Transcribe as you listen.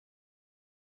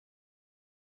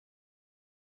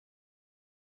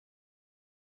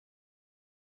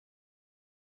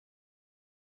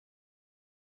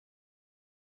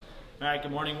All right,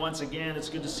 good morning once again. It's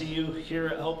good to see you here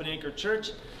at Hope and Anchor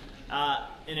Church. And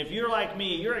if you're like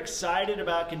me, you're excited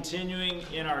about continuing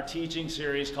in our teaching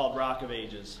series called Rock of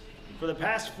Ages. For the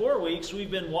past 4 weeks, we've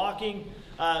been walking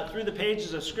through the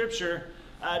pages of Scripture,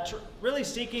 really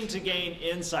seeking to gain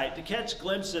insight, to catch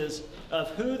glimpses of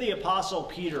who the Apostle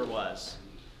Peter was,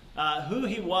 who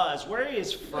he was, where he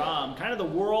is from, kind of the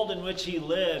world in which he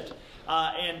lived,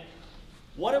 and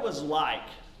what it was like.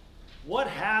 What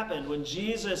happened when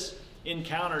Jesus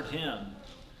encountered him?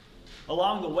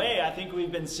 Along the way, I think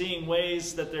we've been seeing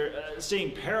ways that they're seeing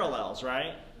parallels,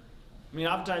 right? I mean,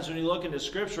 oftentimes when you look into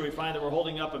Scripture, we find that we're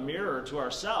holding up a mirror to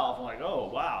ourselves. I'm like, oh,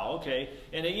 wow, okay.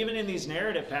 And even in these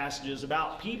narrative passages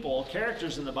about people,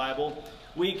 characters in the Bible,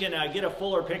 we can get a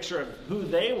fuller picture of who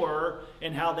they were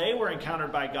and how they were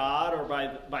encountered by God or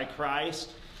by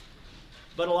Christ.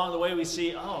 But along the way, we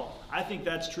see, oh, I think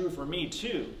that's true for me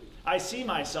too. I see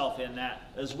myself in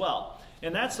that as well.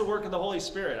 And that's the work of the Holy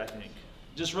Spirit, I think.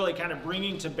 Just really kind of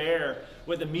bringing to bear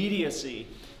with immediacy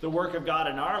the work of God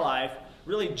in our life,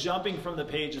 really jumping from the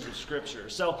pages of Scripture.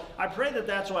 So I pray that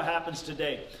that's what happens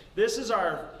today. This is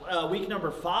our week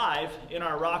number 5 in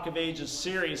our Rock of Ages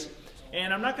series.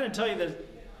 And I'm not going to tell you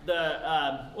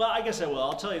well, I guess I will.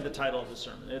 I'll tell you the title of the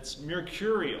sermon. It's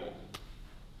Mercurial.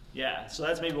 Yeah, so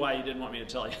that's maybe why you didn't want me to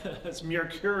tell you. It's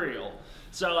Mercurial.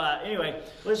 So anyway,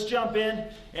 let's jump in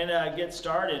and get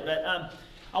started. But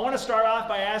I want to start off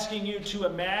by asking you to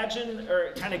imagine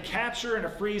or kind of capture in a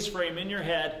freeze frame in your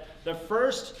head the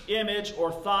first image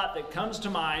or thought that comes to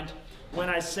mind when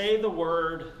I say the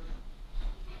word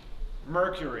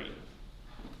Mercury.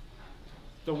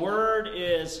 The word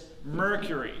is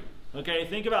Mercury. Okay,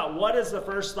 think about what is the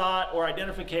first thought or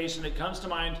identification that comes to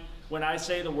mind when I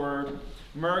say the word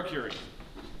Mercury.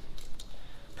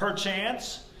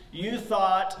 Perchance, you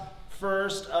thought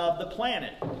first of the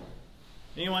planet.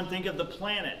 Anyone think of the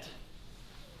planet?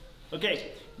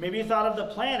 Okay, maybe you thought of the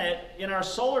planet in our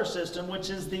solar system, which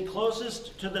is the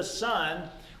closest to the sun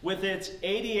with its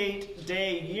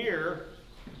 88-day year,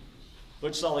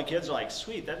 which all the kids are like,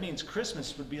 sweet, that means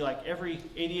Christmas would be like every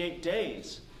 88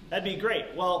 days. That'd be great.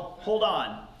 Well, hold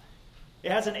on.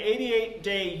 It has an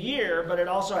 88-day year, but it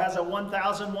also has a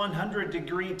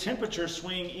 1,100-degree temperature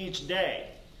swing each day.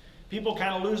 People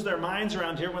kind of lose their minds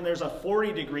around here when there's a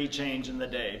 40-degree change in the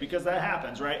day, because that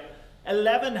happens, right?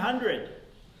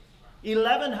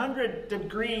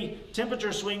 1,100-degree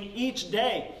temperature swing each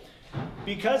day.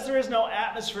 Because there is no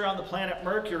atmosphere on the planet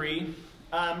Mercury,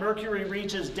 Mercury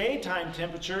reaches daytime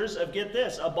temperatures of, get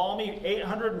this, a balmy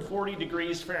 840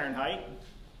 degrees Fahrenheit,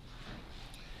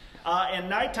 and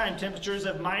nighttime temperatures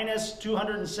of minus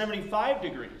 275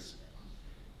 degrees,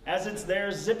 as it's there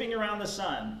zipping around the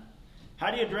sun. How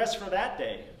do you dress for that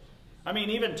day? I mean,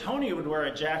 even Tony would wear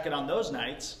a jacket on those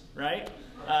nights, right?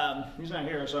 He's not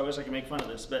here, so I wish I could make fun of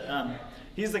this, but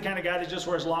he's the kind of guy that just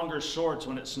wears longer shorts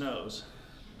when it snows.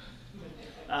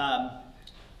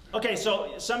 Okay,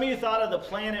 so some of you thought of the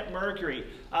planet Mercury.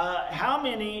 How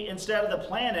many, instead of the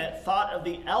planet, thought of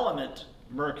the element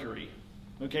Mercury?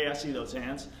 Okay, I see those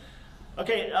hands.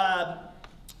 Okay,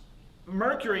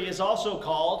 Mercury is also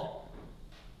called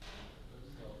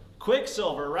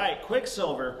Quicksilver, right?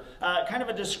 Quicksilver, kind of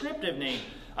a descriptive name.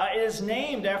 It is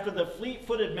named after the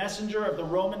fleet-footed messenger of the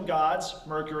Roman gods,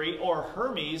 Mercury, or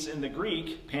Hermes in the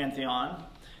Greek pantheon.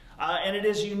 And it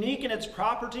is unique in its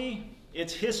property,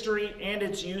 its history, and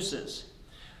its uses.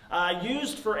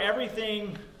 Used for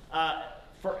everything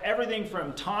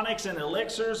from tonics and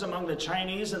elixirs among the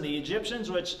Chinese and the Egyptians,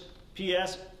 which,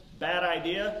 P.S., bad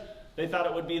idea. They thought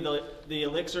it would be the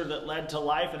elixir that led to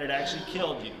life, and it actually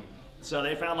killed you. So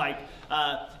they found like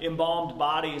embalmed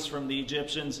bodies from the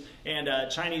Egyptians, and a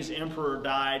Chinese emperor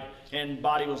died, and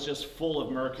body was just full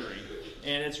of mercury.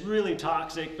 And it's really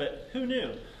toxic, but who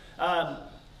knew?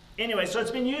 Anyway, so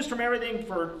it's been used from everything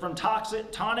from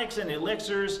tonics and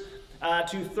elixirs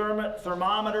to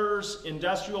thermometers,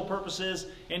 industrial purposes,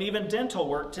 and even dental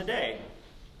work today.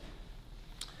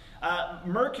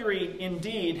 Mercury,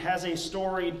 indeed, has a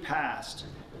storied past.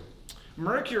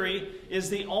 Mercury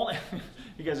is the only...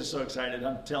 You guys are so excited.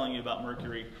 I'm telling you about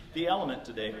Mercury, the element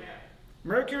today.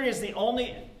 Mercury is the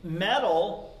only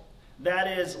metal that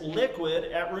is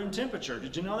liquid at room temperature.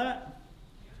 Did you know that?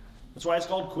 That's why it's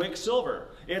called Quicksilver.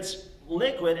 It's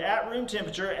liquid at room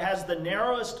temperature. It has the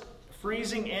narrowest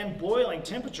freezing and boiling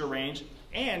temperature range.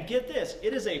 And get this,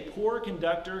 it is a poor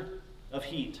conductor of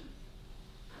heat.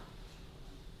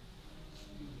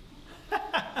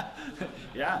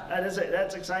 Yeah,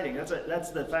 that's exciting.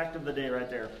 That's the fact of the day right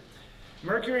there.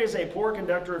 Mercury is a poor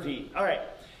conductor of heat. All right.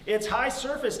 Its high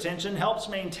surface tension helps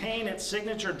maintain its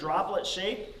signature droplet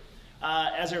shape,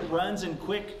 as it runs in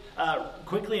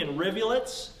quickly in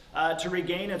rivulets to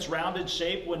regain its rounded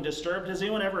shape when disturbed. Has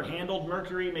anyone ever handled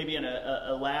mercury, maybe in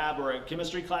a lab or a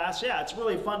chemistry class? Yeah, it's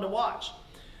really fun to watch.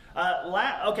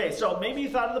 Okay, so maybe you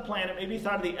thought of the planet, maybe you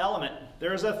thought of the element.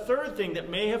 There's a third thing that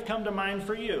may have come to mind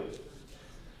for you.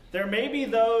 There may be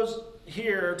those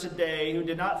here today who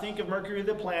did not think of Mercury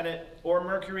the planet or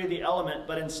Mercury the element,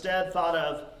 but instead thought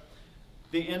of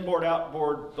the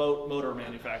inboard-outboard boat motor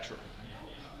manufacturer.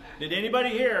 Did anybody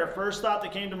here, first thought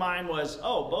that came to mind was,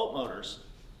 oh, boat motors.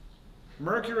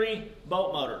 Mercury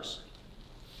boat motors.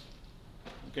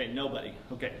 Okay, nobody.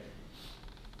 Okay.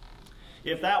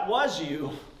 If that was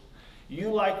you, you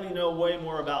likely know way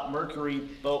more about Mercury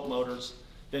boat motors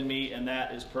than me, and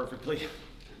that is perfectly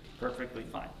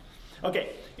fine.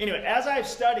 Okay, anyway, as I've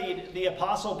studied the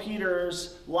Apostle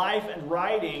Peter's life and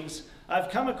writings, I've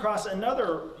come across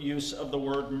another use of the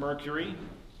word mercury.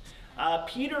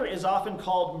 Peter is often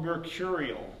called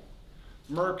mercurial.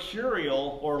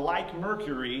 Mercurial, or like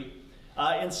Mercury,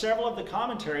 in several of the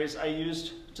commentaries I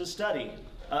used to study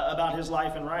about his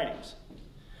life and writings.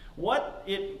 What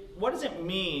does it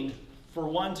mean for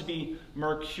one to be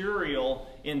mercurial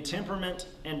in temperament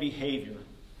and behavior?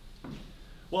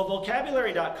 Well,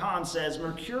 vocabulary.com says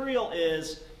mercurial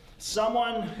is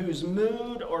someone whose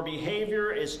mood or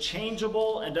behavior is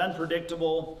changeable and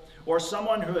unpredictable, or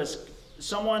someone who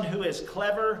is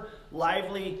clever,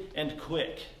 lively, and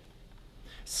quick.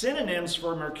 Synonyms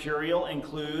for mercurial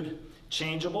include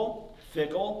changeable,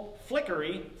 fickle,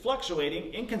 flickery,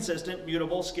 fluctuating, inconsistent,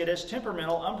 mutable, skittish,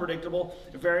 temperamental, unpredictable,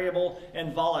 variable,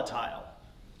 and volatile.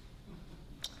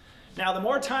 Now, the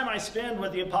more time I spend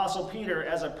with the Apostle Peter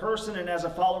as a person and as a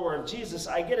follower of Jesus,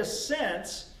 I get a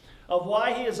sense of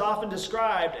why he is often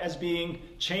described as being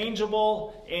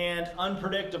changeable and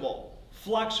unpredictable,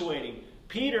 fluctuating.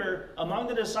 Peter, among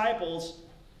the disciples,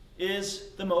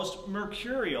 is the most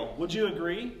mercurial. Would you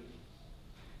agree?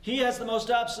 He has the most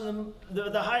ups and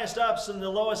the highest ups and the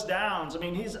lowest downs. I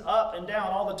mean, he's up and down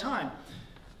all the time.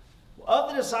 Of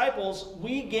the disciples,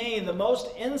 we gain the most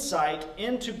insight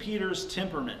into Peter's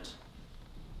temperament.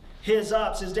 His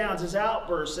ups, his downs, his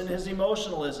outbursts, and his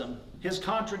emotionalism, his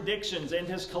contradictions and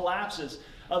his collapses.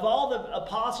 Of all the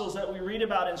apostles that we read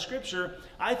about in Scripture,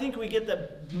 I think we get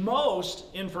the most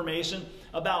information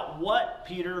about what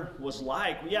Peter was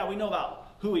like. Yeah, we know about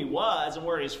who he was and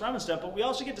where he's from and stuff, but we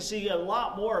also get to see a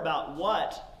lot more about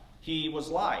what he was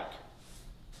like.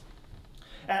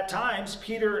 At times,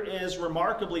 Peter is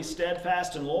remarkably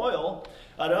steadfast and loyal.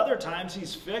 At other times,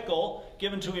 he's fickle,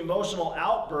 given to emotional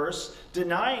outbursts,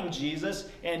 denying Jesus,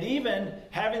 and even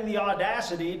having the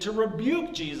audacity to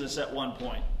rebuke Jesus at one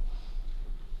point.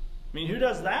 I mean, who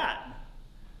does that?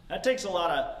 That takes a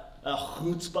lot of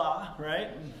chutzpah, right?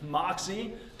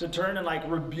 Moxie, to turn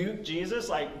and rebuke Jesus.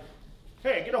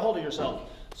 Hey, get a hold of yourself,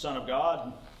 Son of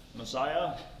God,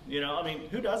 Messiah.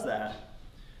 Who does that?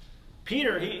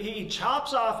 Peter, he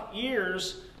chops off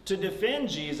ears to defend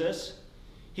Jesus.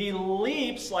 He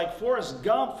leaps like Forrest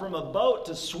Gump from a boat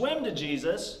to swim to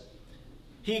Jesus.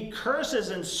 He curses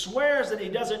and swears that he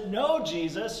doesn't know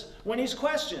Jesus when he's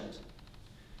questioned.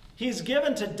 He's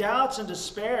given to doubts and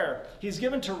despair. He's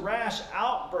given to rash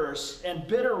outbursts and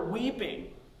bitter weeping.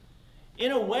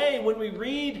 In a way, when we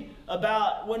read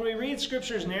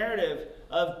Scripture's narrative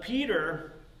of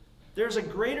Peter, there's a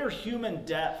greater human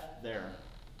depth there.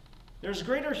 There's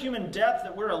greater human depth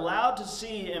that we're allowed to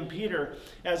see in Peter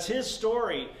as his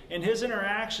story and his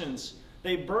interactions,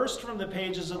 they burst from the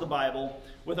pages of the Bible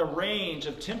with a range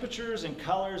of temperatures and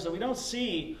colors that we don't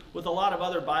see with a lot of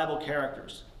other Bible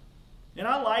characters. And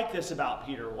I like this about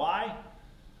Peter. Why?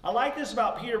 I like this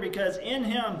about Peter because in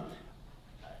him,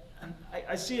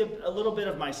 I see a little bit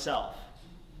of myself.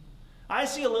 I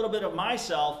see a little bit of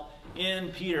myself in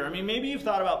Peter. Maybe you've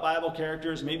thought about Bible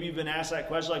characters. Maybe you've been asked that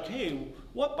question hey,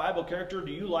 what Bible character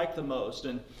do you like the most?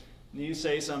 And you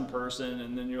say some person,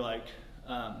 and then you're like,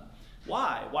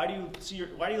 why? Why do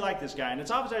you like this guy? And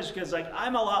it's oftentimes because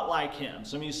I'm a lot like him.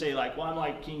 Some of you say well, I'm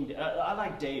like I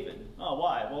like David. Oh,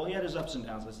 why? Well, he had his ups and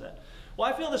downs, I said.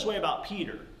 Well, I feel this way about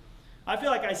Peter. I feel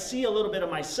like I see a little bit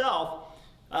of myself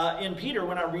in Peter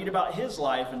when I read about his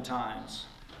life and times.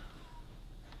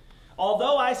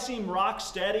 Although I seem rock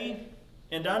steady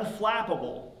and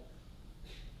unflappable,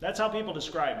 that's how people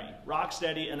describe me, rock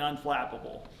steady and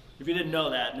unflappable. If you didn't know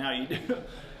that, now you do.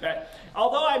 Okay.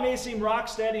 Although I may seem rock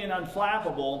steady and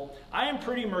unflappable, I am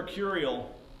pretty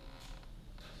mercurial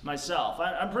myself.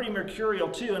 I'm pretty mercurial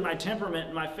too in my temperament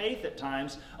and my faith at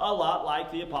times, a lot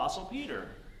like the Apostle Peter.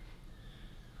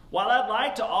 While I'd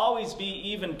like to always be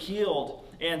even-keeled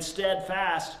and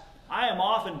steadfast, I am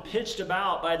often pitched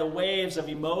about by the waves of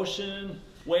emotion,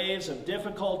 waves of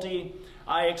difficulty.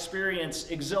 I experience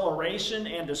exhilaration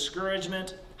and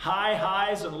discouragement, high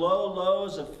highs and low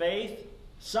lows of faith,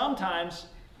 sometimes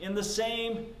in the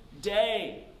same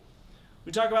day.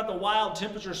 We talk about the wild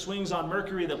temperature swings on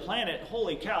Mercury, the planet.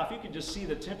 Holy cow, if you could just see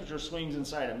the temperature swings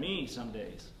inside of me some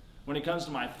days. When it comes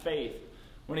to my faith,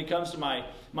 when it comes to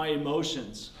my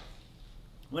emotions,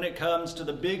 when it comes to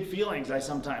the big feelings I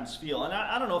sometimes feel. And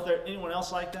I don't know if there's anyone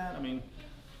else like that. I mean,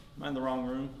 am I in the wrong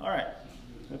room? All right,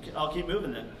 okay, I'll keep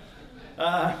moving then.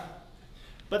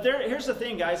 But here's the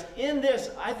thing, guys. In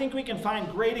this, I think we can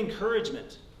find great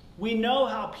encouragement. We know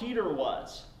how Peter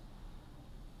was.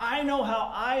 I know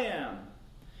how I am.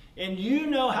 And you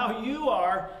know how you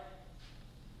are.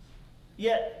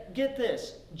 Yet, get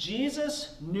this.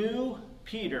 Jesus knew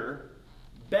Peter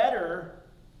better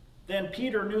than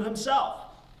Peter knew himself.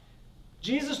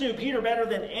 Jesus knew Peter better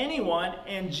than anyone,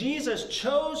 and Jesus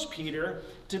chose Peter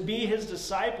to be his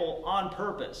disciple on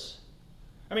purpose.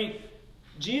 I mean,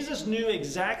 Jesus knew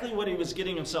exactly what he was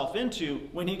getting himself into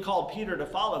when he called Peter to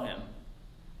follow him.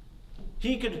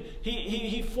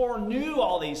 He foreknew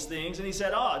all these things, and he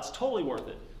said, oh, it's totally worth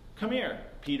it. Come here,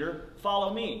 Peter,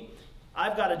 follow me.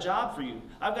 I've got a job for you.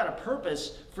 I've got a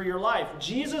purpose for your life.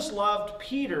 Jesus loved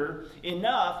Peter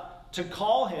enough to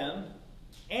call him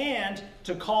and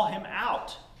to call him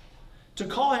out. To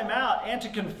call him out and to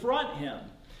confront him.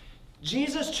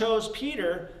 Jesus chose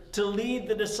Peter to lead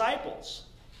the disciples.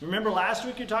 Remember last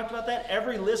week we talked about that?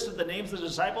 Every list of the names of the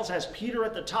disciples has Peter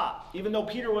at the top. Even though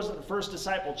Peter wasn't the first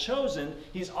disciple chosen,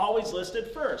 he's always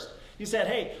listed first. He said,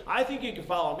 hey, I think you can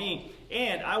follow me,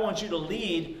 and I want you to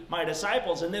lead my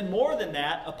disciples. And then more than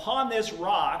that, upon this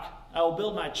rock, I will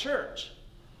build my church.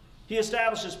 He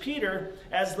establishes Peter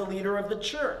as the leader of the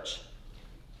church.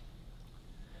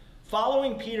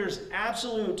 Following Peter's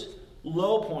absolute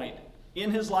low point in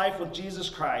his life with Jesus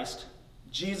Christ,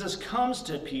 Jesus comes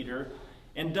to Peter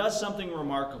and does something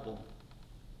remarkable.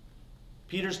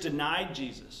 Peter's denied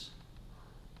Jesus,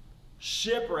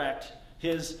 shipwrecked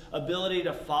his ability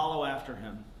to follow after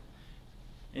him.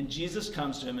 And Jesus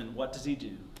comes to him, and what does he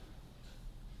do?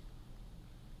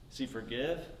 Does he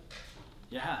forgive?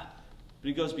 Yeah. But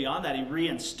he goes beyond that. He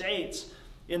reinstates.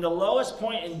 In the lowest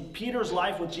point in Peter's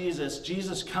life with Jesus,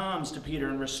 Jesus comes to Peter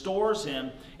and restores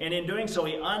him. And in doing so,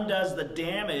 he undoes the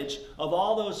damage of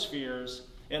all those fears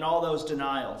and all those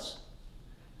denials.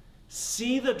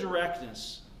 See the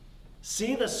directness.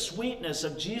 See the sweetness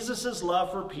of Jesus'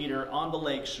 love for Peter on the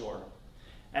lakeshore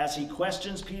as he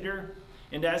questions Peter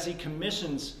and as he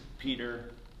commissions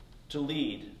Peter to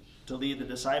lead the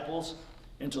disciples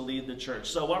and to lead the church.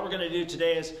 So what we're going to do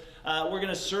today is we're going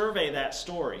to survey that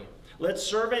story. Let's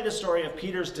survey the story of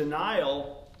Peter's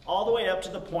denial all the way up to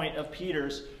the point of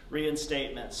Peter's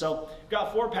reinstatement. So I've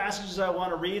got 4 passages I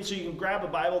want to read, so you can grab a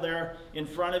Bible there in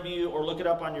front of you or look it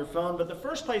up on your phone. But the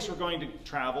first place we're going to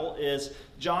travel is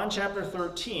John chapter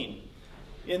 13.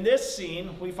 In this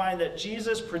scene, we find that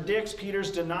Jesus predicts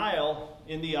Peter's denial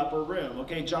in the upper room.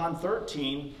 Okay, John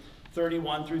 13,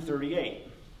 31 through 38.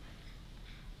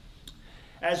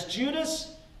 As soon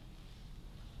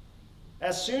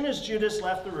as Judas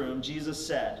left the room, Jesus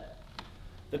said,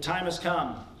 "The time has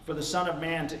come for the Son of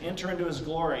Man to enter into his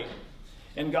glory,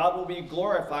 and God will be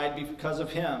glorified because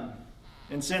of him.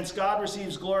 And since God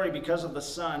receives glory because of the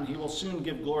Son, he will soon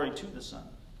give glory to the Son.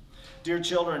 Dear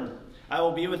children, I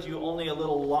will be with you only a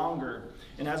little longer,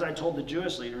 and as I told the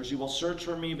Jewish leaders, you will search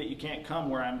for me, but you can't come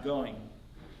where I'm going.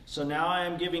 So now I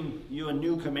am giving you a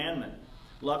new commandment.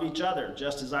 Love each other,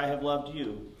 just as I have loved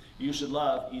you. You should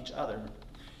love each other.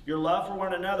 Your love for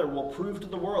one another will prove to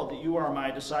the world that you are my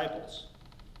disciples."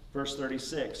 Verse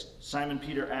 36, Simon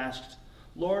Peter asked,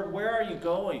 "Lord, where are you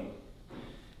going?"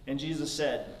 And Jesus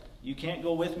said, "You can't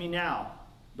go with me now,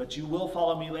 but you will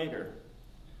follow me later."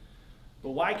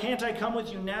 "But why can't I come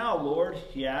with you now, Lord?"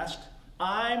 he asked.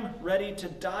 "I'm ready to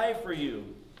die for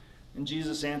you." And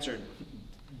Jesus answered,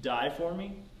 "Die for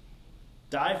me?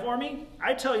 Die for me?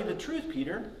 I tell you the truth,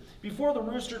 Peter. Before the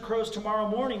rooster crows tomorrow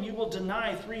morning, you will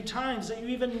deny 3 times that you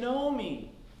even know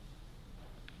me."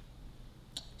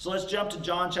 So let's jump to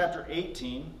John chapter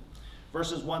 18,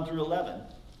 verses 1 through 11.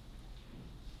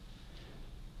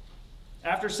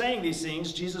 After saying these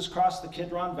things, Jesus crossed the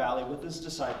Kidron Valley with his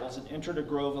disciples and entered a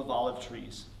grove of olive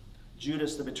trees.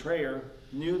 Judas, the betrayer,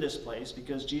 knew this place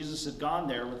because Jesus had gone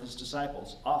there with his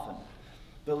disciples often.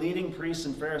 The leading priests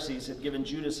and Pharisees had given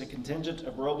Judas a contingent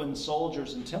of Roman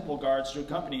soldiers and temple guards to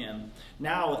accompany him.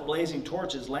 Now, with blazing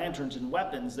torches, lanterns, and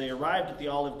weapons, they arrived at the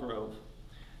olive grove.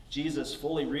 Jesus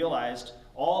fully realized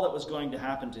all that was going to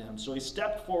happen to him, so he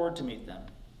stepped forward to meet them.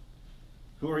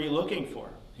 "Who are you looking for?"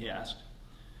 he asked.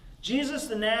 "Jesus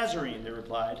the Nazarene," they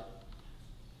replied.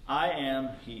 "I am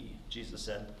he," Jesus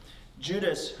said.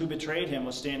 Judas, who betrayed him,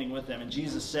 was standing with them, and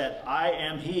Jesus said, "I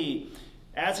am he."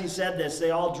 As he said this,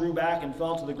 they all drew back and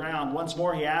fell to the ground. Once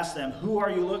more he asked them, "Who are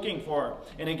you looking for?"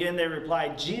 And again they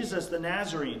replied, "Jesus the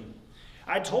Nazarene."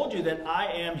 "I told you that I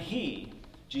am he,"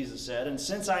 Jesus said, "and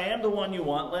since I am the one you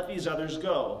want, let these others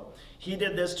go." He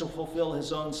did this to fulfill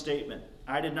his own statement.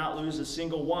 "I did not lose a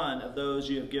single one of those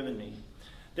you have given me."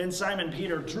 Then Simon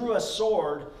Peter drew a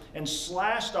sword and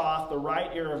slashed off the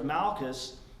right ear of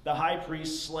Malchus, the high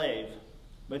priest's slave.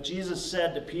 But Jesus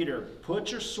said to Peter,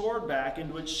 "Put your sword back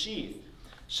into its sheath.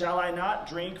 Shall I not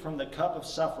drink from the cup of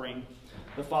suffering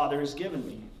the Father has given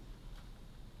me?"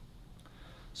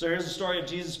 So here's the story of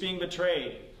Jesus being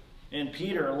betrayed and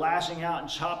Peter lashing out and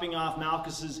chopping off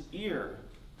Malchus's ear.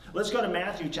 Let's go to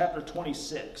Matthew chapter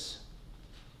 26.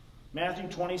 Matthew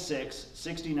 26,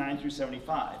 69 through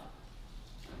 75.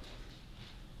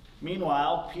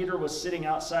 Meanwhile, Peter was sitting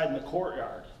outside in the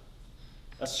courtyard.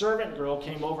 A servant girl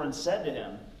came over and said to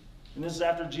him, and this is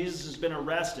after Jesus has been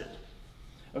arrested.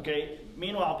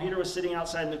 Meanwhile, Peter was sitting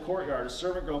outside in the courtyard. A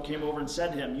servant girl came over and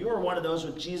said to him, "You are one of those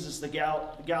with Jesus the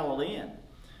Galilean."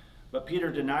 But Peter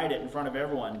denied it in front of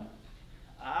everyone.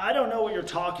 "I don't know what you're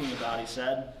talking about," he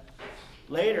said.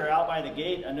 Later, out by the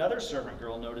gate, another servant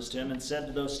girl noticed him and said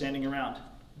to those standing around,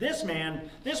 This man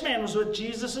was with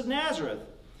Jesus of Nazareth."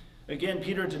 Again,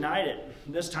 Peter denied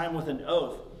it, this time with an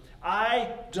oath.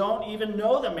 "I don't even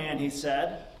know the man," he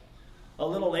said. A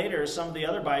little later, some of the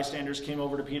other bystanders came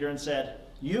over to Peter and said,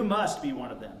 "You must be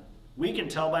one of them. We can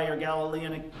tell by your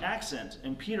Galilean accent."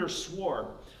 And Peter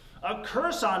swore, "A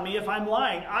curse on me if I'm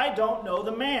lying. I don't know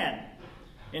the man."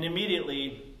 And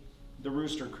immediately the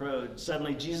rooster crowed.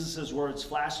 Suddenly Jesus' words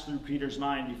flashed through Peter's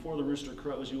mind. "Before the rooster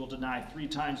crows, you will deny 3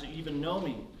 times that you even know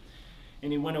me."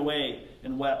 And he went away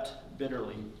and wept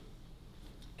bitterly.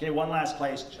 Okay, one last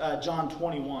place, John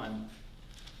 21.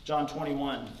 John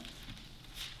 21.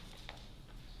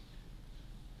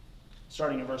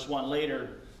 Starting in verse 1.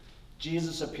 Later,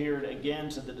 Jesus appeared again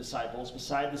to the disciples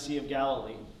beside the Sea of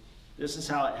Galilee. This is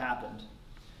how it happened.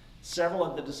 Several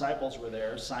of the disciples were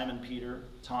there: Simon Peter,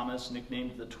 Thomas,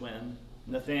 nicknamed the twin,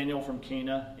 Nathanael from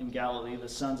Cana in Galilee, the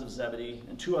sons of Zebedee,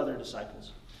 and 2 other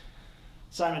disciples.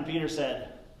 Simon Peter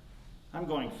said, "I'm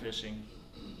going fishing."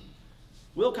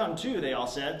 "We'll come too," they all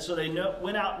said. So they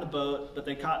went out in the boat, but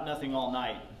they caught nothing all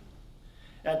night.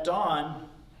 At dawn,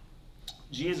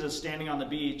 Jesus was standing on the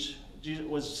beach,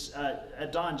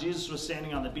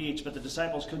 but the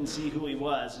disciples couldn't see who he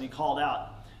was, and he called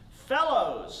out,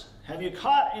 "Fellows, have you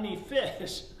caught any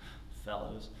fish?"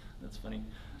 Fellows, that's funny.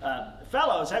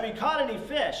 "Fellows, have you caught any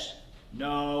fish?"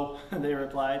 "No," they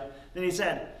replied. Then he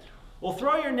said, "Well,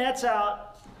 throw out your nets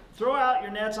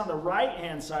on the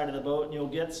right-hand side of the boat and you'll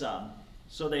get some."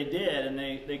 So they did, and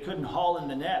they couldn't haul in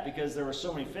the net because there were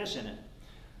so many fish in it.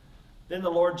 Then the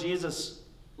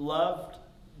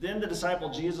disciple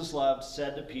Jesus loved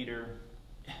said to Peter,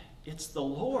 "It's the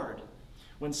Lord."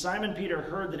 When Simon Peter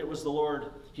heard that it was the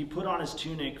Lord, he put on his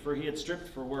tunic, for he had stripped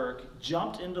for work,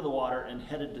 jumped into the water, and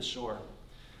headed to shore.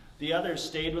 The others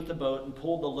stayed with the boat and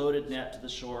pulled the loaded net to the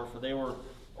shore, for they were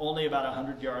only about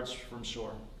 100 yards from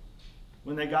shore.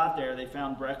 When they got there, they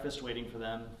found breakfast waiting for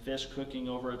them, fish cooking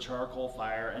over a charcoal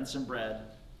fire, and some bread.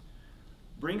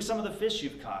 "Bring some of the fish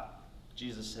you've caught,"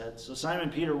 Jesus said. So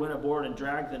Simon Peter went aboard and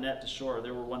dragged the net to shore.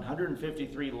 There were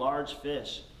 153 large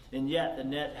fish, and yet the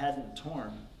net hadn't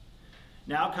torn.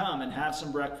 "Now come and have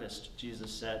some breakfast,"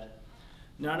 Jesus said.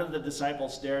 None of the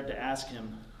disciples dared to ask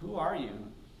him, "Who are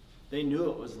you?" They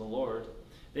knew it was the Lord.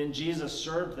 Then Jesus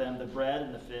served them the bread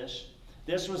and the fish.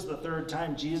 This was the 3rd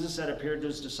time Jesus had appeared to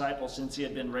his disciples since he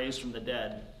had been raised from the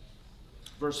dead.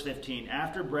 Verse 15.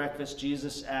 After breakfast,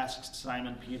 Jesus asked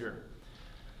Simon Peter,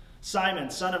 "Simon,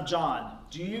 son of John,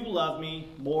 do you love me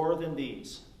more than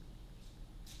these?"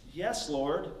 "Yes,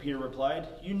 Lord," Peter replied.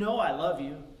 "You know I love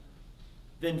you."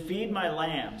 "Then feed my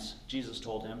lambs," Jesus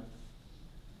told him.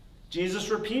 Jesus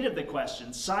repeated the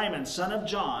question, "Simon, son of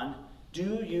John,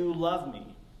 do you love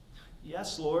me?"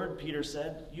 "Yes, Lord," Peter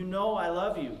said. "You know I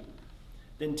love you."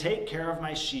 "Then take care of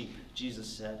my sheep," Jesus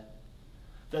said.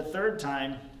 The 3rd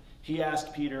time he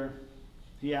asked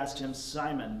him,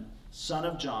 "Simon, son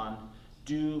of John,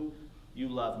 do you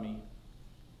love me?"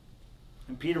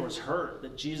 And Peter was hurt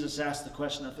that Jesus asked the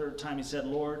question the 3rd time. He said,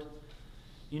 "Lord,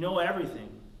 you know everything,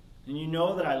 and you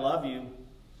know that I love you."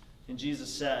 And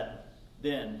Jesus said,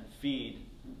 "Then feed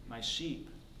my sheep."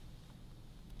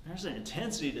 There's an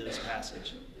intensity to this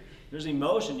passage. There's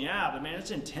emotion, yeah, but man,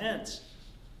 it's intense.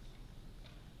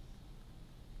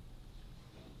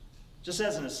 Just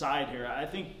as an aside here, I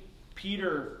think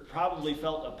Peter probably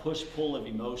felt a push-pull of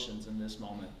emotions in this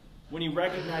moment. when he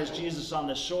recognized Jesus on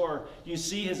the shore, you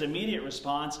see his immediate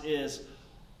response is,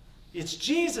 "It's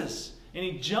Jesus." And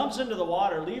he jumps into the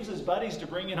water, leaves his buddies to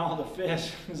bring in all the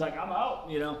fish. He's like, "I'm out,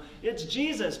 It's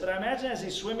Jesus." But I imagine as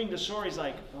he's swimming to shore, he's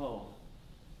like, "Oh,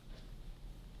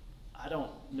 I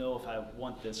don't know if I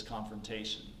want this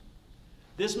confrontation.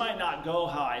 This might not go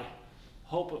how I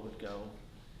hope it would go.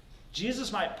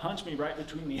 Jesus might punch me right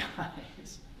between the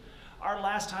eyes." Our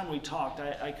last time we talked,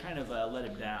 I kind of let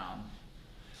him down.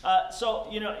 So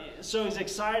he's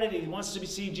excited. He wants to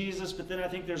see Jesus, but then I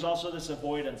think there's also this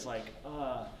avoidance, like,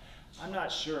 I'm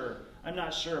not sure.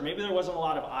 Maybe there wasn't a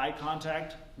lot of eye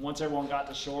contact once everyone got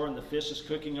to shore and the fish is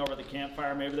cooking over the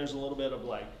campfire. Maybe there's a little bit of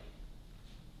like,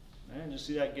 man, did you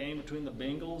see that game between the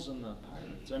Bengals and the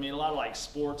Pirates? I mean, a lot of like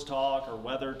sports talk or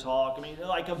weather talk. I mean,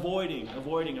 like avoiding. I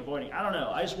don't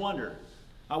know. I just wonder.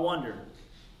 I wonder.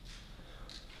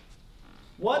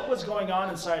 What was going on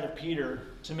inside of Peter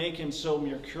to make him so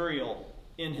mercurial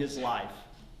in his life,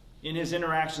 in his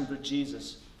interactions with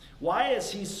Jesus? Why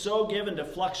is he so given to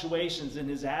fluctuations in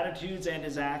his attitudes and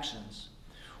his actions?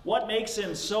 What makes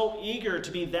him so eager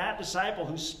to be that disciple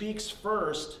who speaks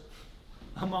first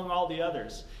among all the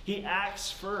others? He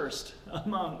acts first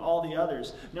among all the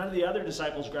others. None of the other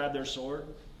disciples grabbed their sword.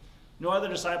 No other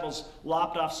disciples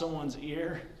lopped off someone's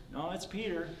ear. No, it's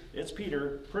Peter. It's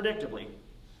Peter, predictably.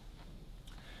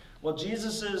 Well,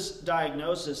 Jesus'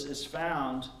 diagnosis is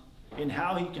found in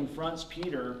how he confronts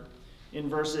Peter in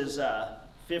verses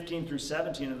 15 through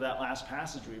 17 of that last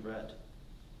passage we read.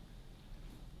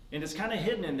 And it's kind of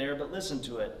hidden in there, but listen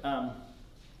to it.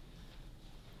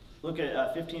 Look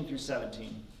at 15 through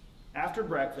 17. After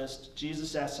breakfast,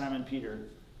 Jesus asked Simon Peter,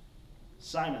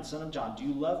 "Simon, son of John, do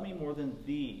you love me more than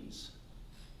these?"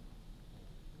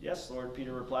 "Yes, Lord,"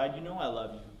 Peter replied. "You know I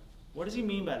love you." What does he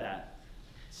mean by that?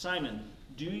 "Simon,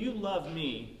 do you love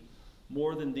me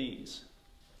more than these?"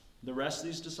 The rest of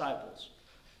these disciples.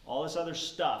 All this other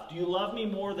stuff. Do you love me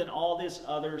more than all this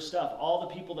other stuff? All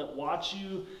the people that watch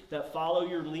you, that follow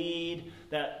your lead,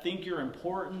 that think you're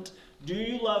important. Do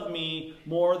you love me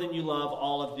more than you love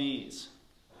all of these?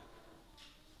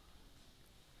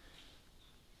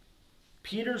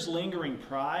 Peter's lingering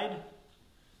pride,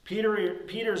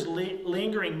 Peter's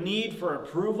lingering need for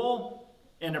approval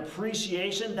and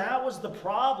appreciation, that was the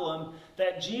problem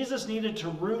that Jesus needed to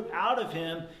root out of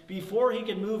him before he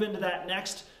could move into that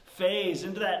next phase,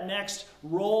 into that next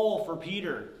role for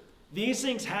Peter. These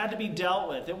things had to be dealt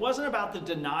with. It wasn't about the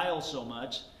denial so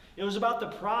much. It was about the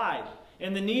pride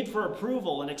and the need for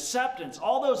approval and acceptance.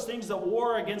 All those things that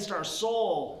war against our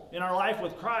soul in our life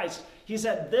with Christ. He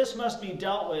said this must be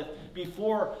dealt with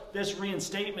before this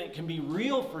reinstatement can be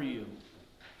real for you.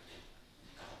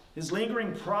 His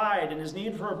lingering pride and his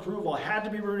need for approval had to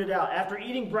be rooted out. After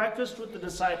eating breakfast with the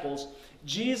disciples,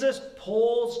 Jesus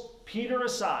pulls Peter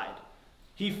aside.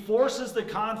 He forces the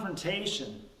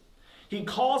confrontation. He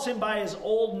calls him by his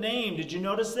old name. Did you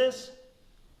notice this?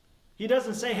 He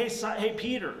doesn't say, hey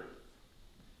Peter.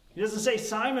 He doesn't say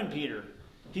Simon Peter.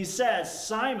 He says,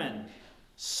 "Simon,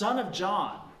 son of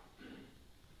John."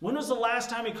 When was the last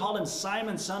time he called him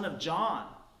Simon, son of John?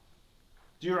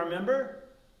 Do you remember?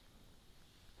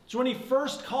 It's when he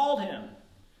first called him.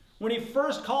 When he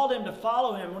first called him to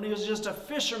follow him, when he was just a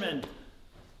fisherman.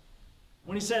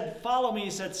 When he said, "Follow me,"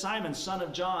 he said, "Simon, son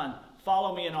of John,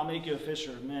 follow me and I'll make you a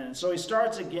fisher of men." And so he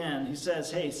starts again. He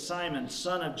says, "Hey, Simon,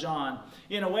 son of John."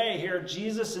 In a way here,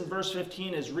 Jesus in verse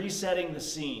 15 is resetting the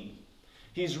scene.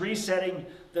 He's resetting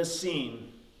the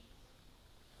scene.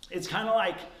 It's kind of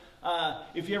like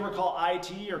if you ever call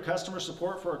IT or customer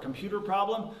support for a computer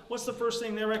problem, what's the first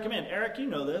thing they recommend? Eric, you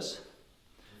know this.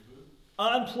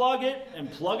 Unplug it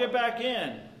and plug it back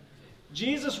in.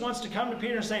 Jesus wants to come to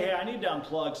Peter and say, "Hey, I need to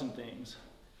unplug some things.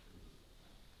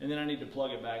 And then I need to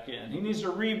plug it back in." He needs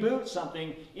to reboot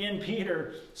something in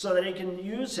Peter so that he can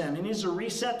use him. He needs to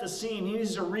reset the scene. He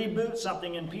needs to reboot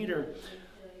something in Peter.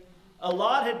 A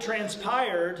lot had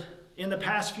transpired in the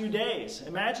past few days.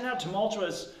 Imagine how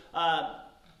tumultuous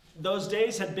those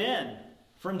days had been.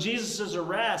 From Jesus'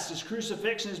 arrest, his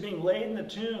crucifixion, his being laid in the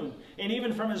tomb, and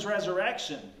even from his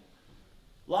resurrection.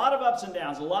 A lot of ups and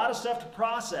downs, a lot of stuff to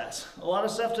process, a lot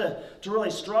of stuff to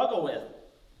really struggle with.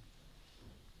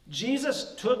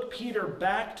 Jesus took Peter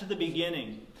back to the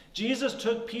beginning. Jesus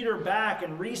took Peter back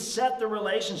and reset the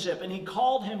relationship, and he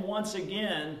called him once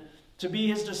again to be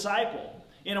his disciple.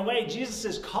 In a way, Jesus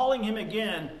is calling him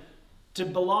again to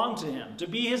belong to him, to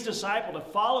be his disciple, to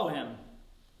follow him.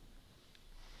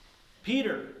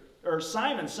 Peter, or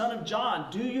Simon, son of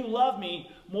John, do you love me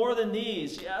more than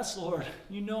these? Yes, Lord,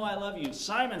 you know I love you.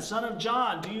 Simon, son of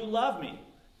John, do you love me?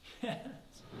 Yes.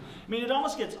 I mean, it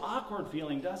almost gets awkward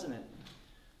feeling, doesn't it?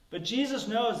 But Jesus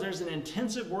knows there's an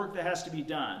intensive work that has to be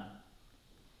done.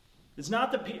 It's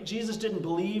not that Jesus didn't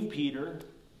believe Peter.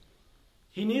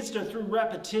 He needs to, through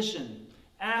repetition,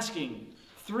 asking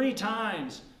 3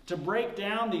 times to break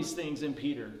down these things in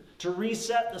Peter, to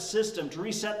reset the system, to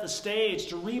reset the stage,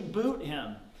 to reboot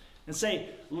him and say,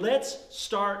 let's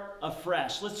start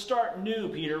afresh. Let's start new,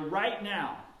 Peter, right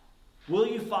now. Will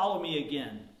you follow me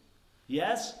again?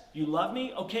 Yes? You love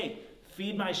me? Okay,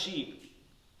 feed my sheep.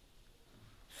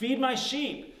 Feed my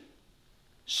sheep.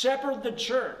 Shepherd the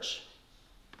church.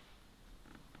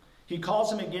 He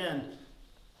calls him again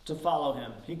to follow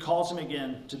him. He calls him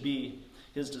again to be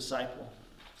his disciple.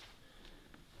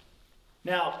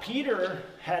 Now, Peter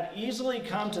had easily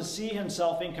come to see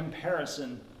himself in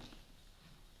comparison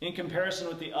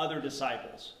with the other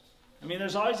disciples. I mean,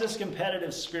 there's always this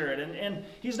competitive spirit, and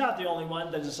he's not the only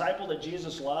one. The disciple that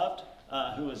Jesus loved,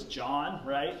 who was John,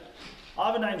 right?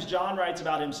 Oftentimes, John writes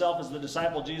about himself as the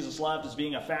disciple Jesus loved as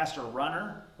being a faster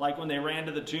runner. Like when they ran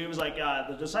to the tombs, like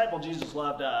the disciple Jesus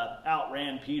loved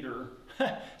outran Peter.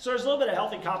 So there's a little bit of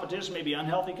healthy competition, maybe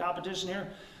unhealthy competition here.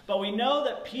 But we know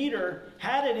that Peter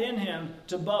had it in him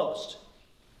to boast.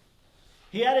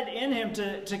 He had it in him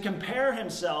to compare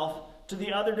himself to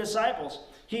the other disciples.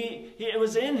 It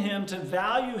was in him to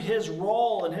value his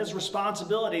role and his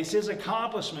responsibilities, his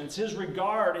accomplishments, his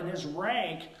regard and his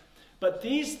rank. But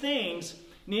these things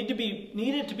needed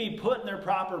to be put in their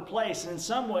proper place, and in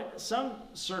some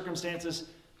circumstances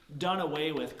done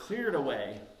away with, cleared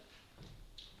away.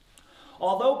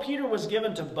 Although Peter was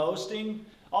given to boasting,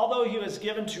 although he was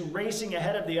given to racing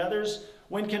ahead of the others,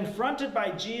 when confronted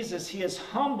by Jesus, he is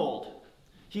humbled.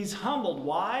 He's humbled.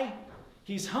 Why?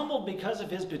 He's humbled because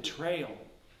of his betrayal.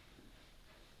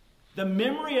 The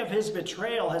memory of his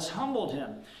betrayal has humbled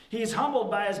him. He's humbled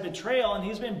by his betrayal, and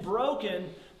he's been broken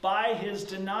by his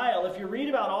denial. If you read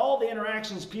about all the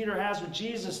interactions Peter has with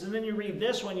Jesus, and then you read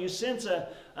this one, you sense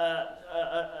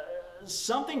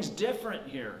something's different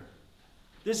here.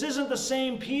 This isn't the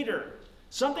same Peter.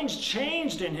 Something's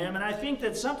changed in him, and I think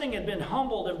that something had been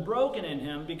humbled and broken in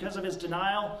him because of his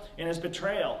denial and his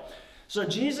betrayal. So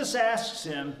Jesus asks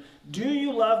him, do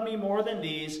you love me more than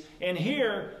these? And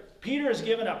here, Peter is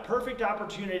given a perfect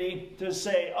opportunity to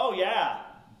say, oh yeah,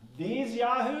 these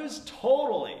yahoos,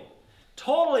 totally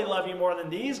love you more than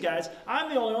these guys.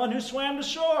 I'm the only one who swam to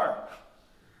shore.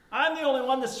 I'm the only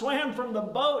one that swam from the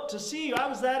boat to see you. I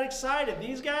was that excited.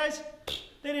 These guys,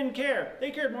 they didn't care.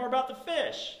 They cared more about the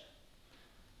fish.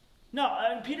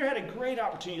 No, Peter had a great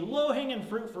opportunity, low-hanging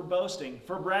fruit for boasting,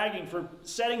 for bragging, for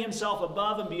setting himself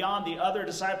above and beyond the other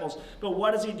disciples. But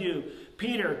what does he do?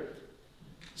 Peter,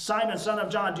 Simon, son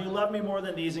of John, do you love me more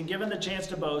than these? And given the chance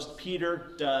to boast,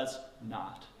 Peter does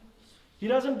not. He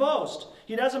doesn't boast.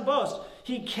 He doesn't boast.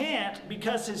 He can't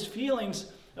because his feelings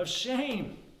of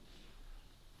shame.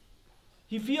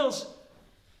 He feels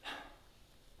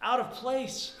out of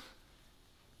place.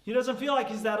 He doesn't feel like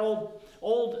he's that old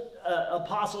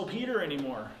Apostle Peter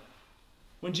anymore.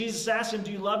 When Jesus asked him,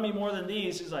 do you love me more than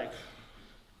these? He's like,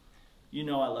 you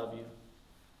know I love you.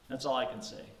 That's all I can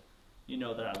say. You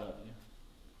know that I love you.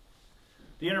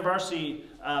 The InterVarsity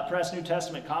Press New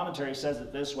Testament commentary says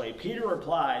it this way. Peter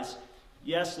replies,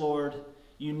 yes, Lord,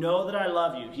 you know that I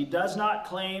love you. He does not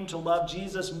claim to love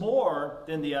Jesus more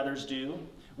than the others do,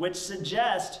 which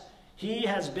suggests he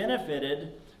has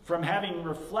benefited from having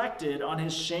reflected on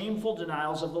his shameful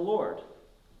denials of the Lord.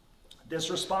 This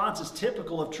response is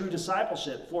typical of true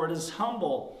discipleship, for it is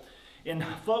humble and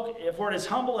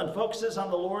focuses on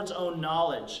the Lord's own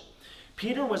knowledge.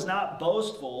 Peter was not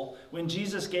boastful when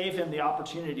Jesus gave him the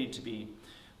opportunity to be.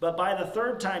 But by the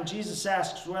third time Jesus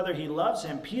asks whether he loves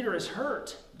him, Peter is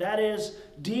hurt. That is,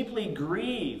 deeply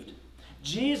grieved.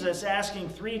 Jesus asking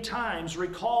 3 times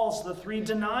recalls the 3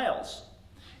 denials.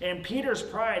 And Peter's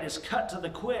pride is cut to the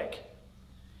quick.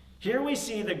 Here we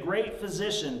see the great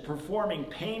physician performing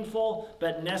painful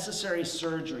but necessary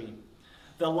surgery.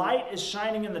 The light is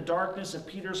shining in the darkness of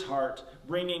Peter's heart,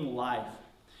 bringing life.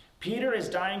 Peter is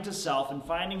dying to self and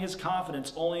finding his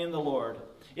confidence only in the Lord.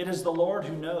 It is the Lord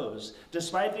who knows.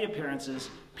 Despite the appearances,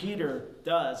 Peter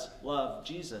does love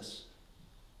Jesus.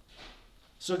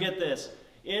 So get this.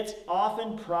 It's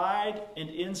often pride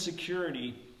and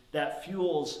insecurity that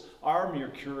fuels our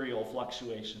mercurial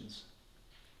fluctuations.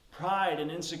 Pride and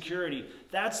insecurity,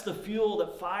 that's the fuel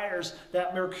that fires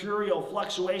that mercurial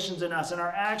fluctuations in us, in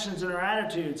our actions and our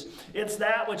attitudes. It's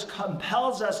that which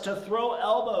compels us to throw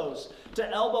elbows, to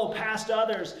elbow past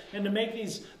others, and to make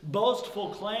these boastful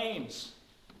claims.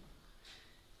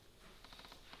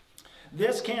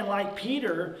 This can, like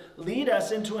Peter, lead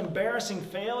us into embarrassing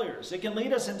failures. It can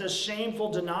lead us into shameful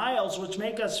denials, which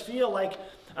make us feel like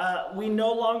We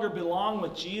no longer belong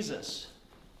with Jesus.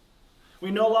 We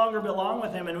no longer belong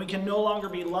with him, and we can no longer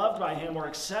be loved by him or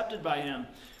accepted by him.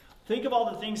 Think of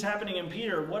all the things happening in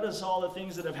Peter. What is all the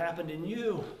things that have happened in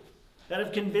you that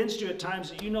have convinced you at times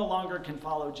that you no longer can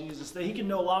follow Jesus, that he can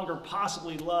no longer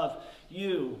possibly love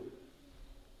you?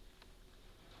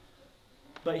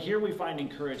 But here we find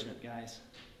encouragement, guys.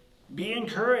 Be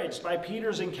encouraged by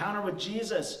Peter's encounter with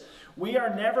Jesus. We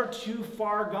are never too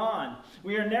far gone.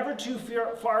 We are never too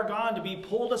far gone to be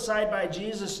pulled aside by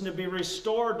Jesus and to be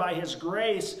restored by his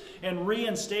grace and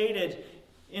reinstated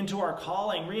into our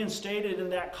calling, reinstated in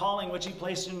that calling which he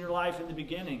placed in your life in the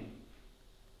beginning.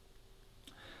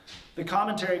 The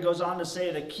commentary goes on to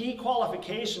say the key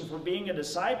qualification for being a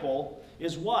disciple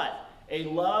is what? A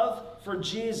love for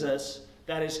Jesus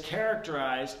that is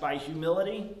characterized by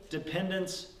humility,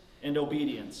 dependence, and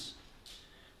obedience.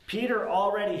 Peter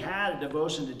already had a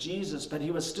devotion to Jesus, but he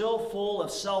was still full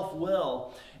of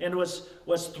self-will and was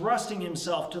thrusting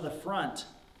himself to the front.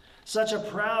 Such a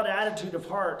proud attitude of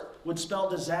heart would spell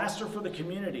disaster for the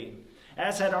community,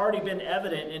 as had already been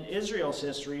evident in Israel's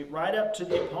history right up to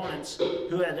the opponents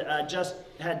who had just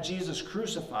had Jesus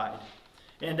crucified,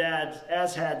 and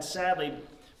as had sadly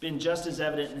been just as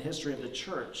evident in the history of the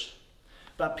church.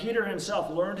 But Peter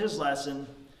himself learned his lesson,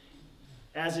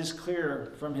 as is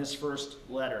clear from his first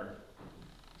letter.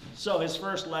 So his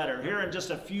first letter, here in just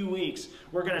a few weeks,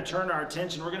 we're going to turn our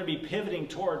attention, we're going to be pivoting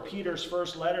toward Peter's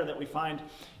first letter that we find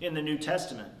in the New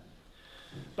Testament.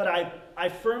 But I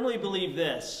firmly believe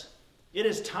this. It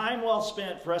is time well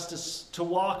spent for us to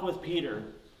walk with Peter,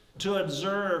 to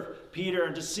observe Peter,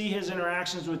 and to see his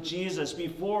interactions with Jesus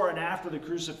before and after the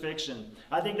crucifixion.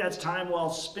 I think that's time well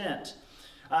spent.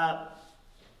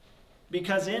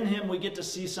 Because in him we get to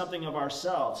see something of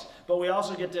ourselves, but we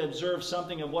also get to observe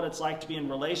something of what it's like to be in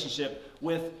relationship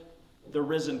with the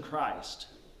risen Christ.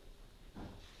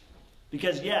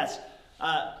 Because yes,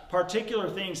 particular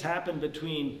things happen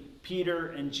between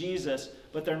Peter and Jesus,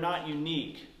 but they're not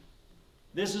unique.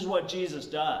 This is what Jesus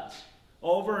does.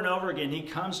 Over and over again, he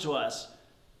comes to us.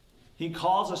 He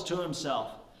calls us to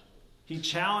himself. He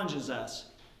challenges us.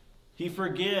 He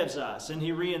forgives us, and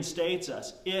he reinstates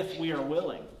us if we are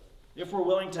willing. If we're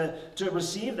willing to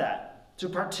receive that, to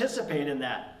participate in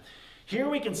that. Here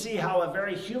we can see how a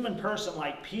very human person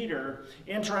like Peter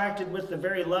interacted with the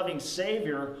very loving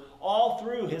Savior all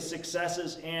through his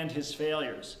successes and his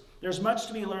failures. There's much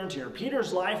to be learned here.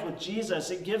 Peter's life with Jesus,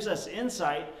 it gives us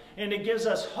insight and it gives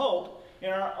us hope in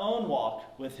our own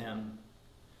walk with him.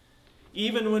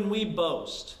 Even when we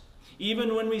boast,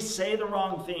 even when we say the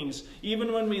wrong things,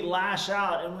 even when we lash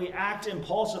out and we act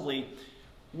impulsively,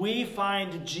 we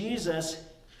find Jesus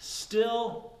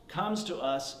still comes to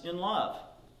us in love.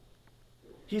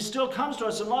 He still comes to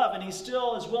us in love, and he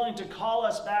still is willing to call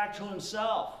us back to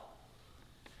himself.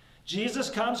 Jesus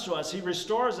comes to us, he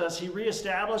restores us, he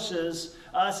reestablishes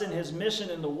us in his mission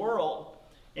in the world,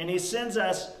 and he sends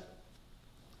us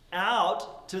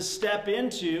out to step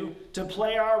into, to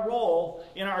play our role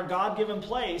in our God-given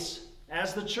place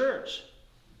as the church.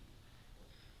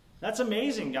 That's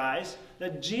amazing, guys,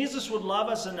 that Jesus would love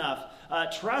us enough,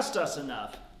 trust us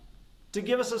enough, to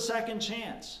give us a second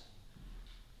chance,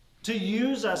 to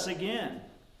use us again.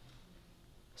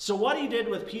 So what he did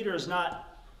with Peter is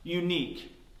not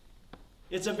unique.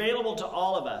 It's available to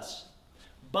all of us.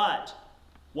 But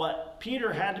what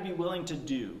Peter had to be willing to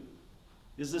do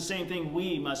is the same thing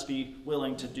we must be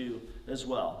willing to do as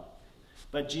well.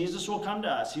 But Jesus will come to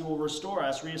us. He will restore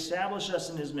us, reestablish us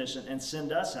in his mission, and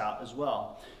send us out as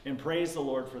well. And praise the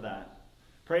Lord for that.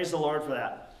 Praise the Lord for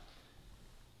that.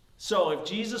 So if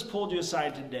Jesus pulled you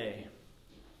aside today,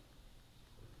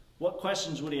 what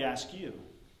questions would he ask you?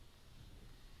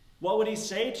 What would he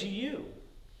say to you?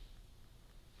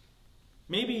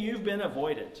 Maybe you've been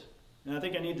avoidant. And I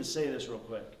think I need to say this real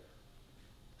quick.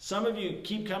 Some of you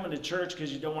keep coming to church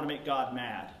because you don't want to make God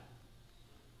mad.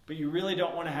 But you really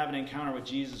don't want to have an encounter with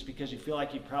Jesus because you feel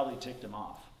like you probably ticked him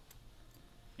off.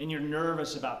 And you're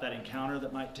nervous about that encounter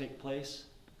that might take place.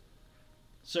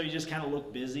 So you just kind of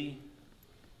look busy.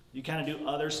 You kind of do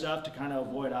other stuff to kind of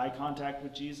avoid eye contact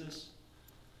with Jesus.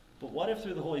 But what if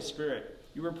through the Holy Spirit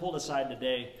you were pulled aside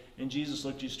today and Jesus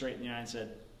looked you straight in the eye and said,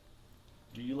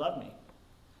 "Do you love me?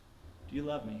 Do you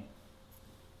love me?"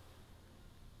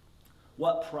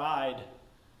 What pride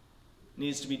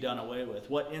needs to be done away with?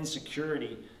 What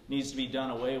insecurity needs to be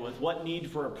done away with? What need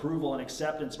for approval and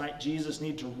acceptance might Jesus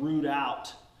need to root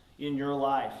out in your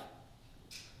life?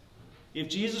 If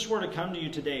Jesus were to come to you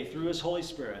today through his Holy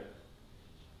Spirit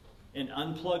and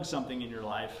unplug something in your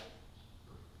life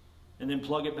and then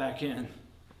plug it back in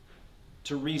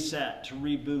to reset, to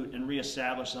reboot, and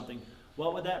reestablish something,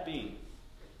 what would that be?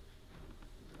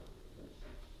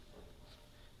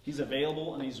 He's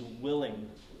available and he's willing.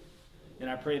 And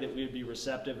I pray that we would be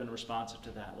receptive and responsive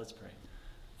to that. Let's pray.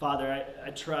 Father, I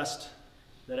trust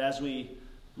that as we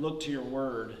look to your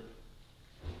word,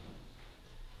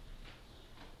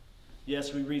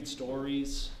 yes, we read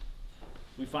stories,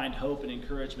 we find hope and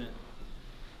encouragement.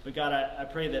 But God, I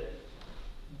pray that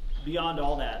beyond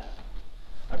all that,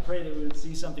 I pray that we would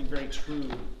see something very true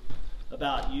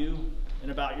about you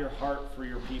and about your heart for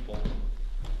your people.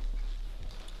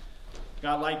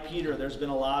 God, like Peter, there's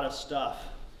been a lot of stuff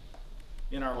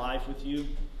in our life with you.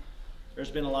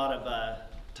 There's been a lot of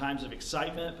times of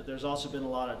excitement, but there's also been a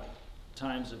lot of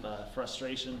times of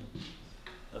frustration,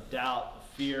 of doubt, of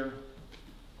fear,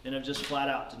 and of just flat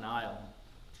out denial.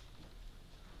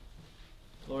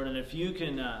 Lord, and if you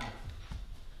can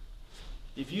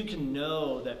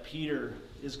know that Peter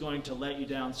is going to let you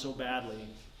down so badly,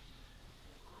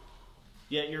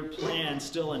 yet your plans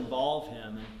still involve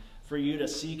him, and for you to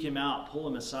seek him out, pull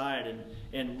him aside,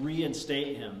 and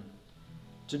reinstate him,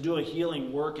 to do a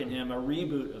healing work in him, a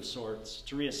reboot of sorts,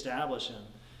 to reestablish him.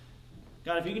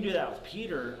 God, if you can do that with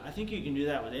Peter, I think you can do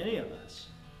that with any of us.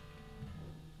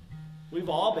 We've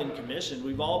all been commissioned.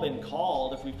 We've all been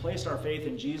called. If we've placed our faith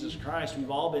in Jesus Christ,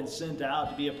 we've all been sent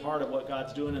out to be a part of what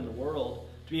God's doing in the world,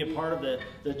 to be a part of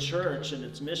the church and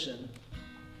its mission.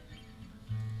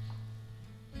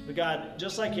 But God,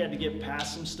 just like you had to get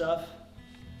past some stuff,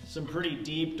 some pretty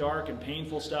deep, dark, and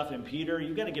painful stuff in Peter,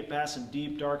 you've got to get past some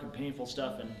deep, dark, and painful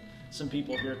stuff in some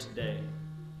people here today.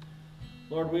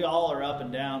 Lord, we all are up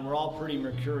and down. We're all pretty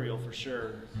mercurial for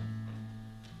sure.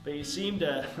 But you seem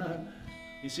to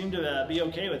be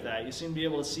okay with that. You seem to be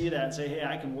able to see that and say, hey,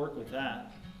 I can work with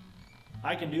that.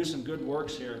 I can do some good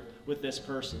works here with this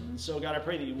person. And so, God, I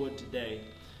pray that you would today.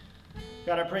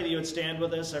 God, I pray that you would stand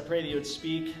with us. I pray that you would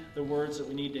speak the words that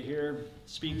we need to hear.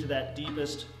 Speak to that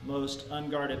deepest, most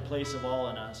unguarded place of all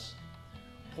in us.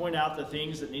 Point out the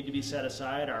things that need to be set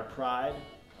aside, our pride,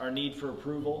 our need for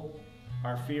approval,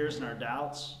 our fears and our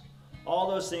doubts, all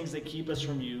those things that keep us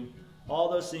from you, all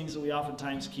those things that we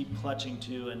oftentimes keep clutching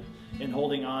to and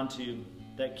holding on to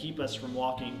that keep us from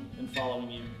walking and following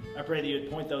you. I pray that you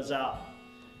would point those out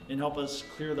and help us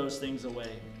clear those things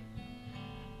away.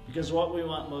 Because what we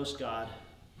want most, God,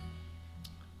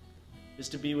 is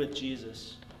to be with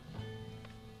Jesus.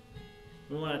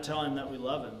 We want to tell him that we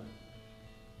love him.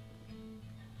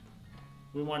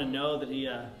 We want to know that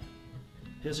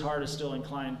his heart is still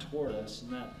inclined toward us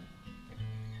and that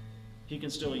he can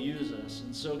still use us.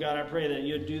 And so, God, I pray that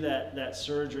you would do that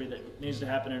surgery that needs to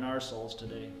happen in our souls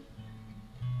today.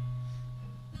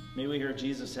 May we hear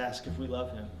Jesus ask if we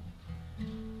love him.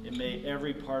 And may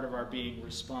every part of our being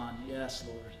respond, yes,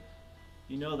 Lord.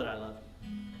 You know that I love you.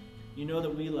 You know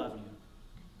that we love you.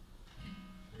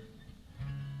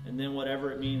 And then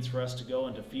whatever it means for us to go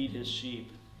and to feed his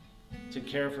sheep, to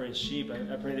care for his sheep,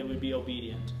 I pray that we'd be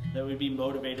obedient, that we'd be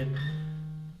motivated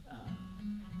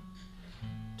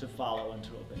to follow and to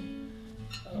obey.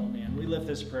 Oh man, we lift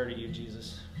this prayer to you,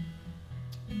 Jesus.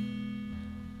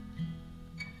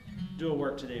 Do a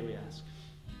work today, we ask.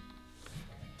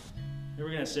 And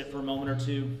we're going to sit for a moment or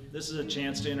two. This is a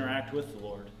chance to interact with the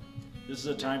Lord. This is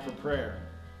a time for prayer.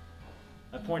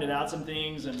 I pointed out some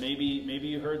things, and maybe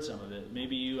you heard some of it.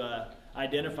 Maybe you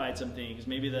identified some things.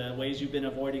 Maybe the ways you've been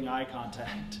avoiding eye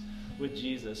contact with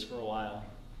Jesus for a while.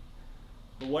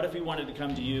 But what if he wanted to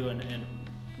come to you and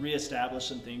reestablish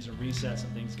some things and reset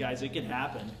some things? Guys, it can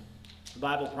happen. The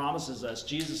Bible promises us.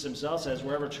 Jesus himself says,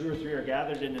 wherever 2 or 3 are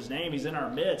gathered in his name, he's in our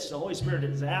midst. The Holy Spirit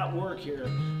is at work here,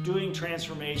 doing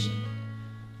transformation,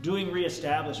 doing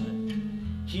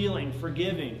reestablishment, healing,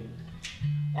 forgiving.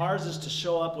 Ours is to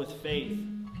show up with faith,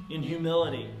 in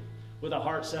humility, with a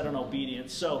heart set on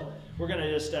obedience. So we're going to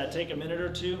just take a minute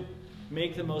or two,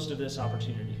 make the most of this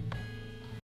opportunity.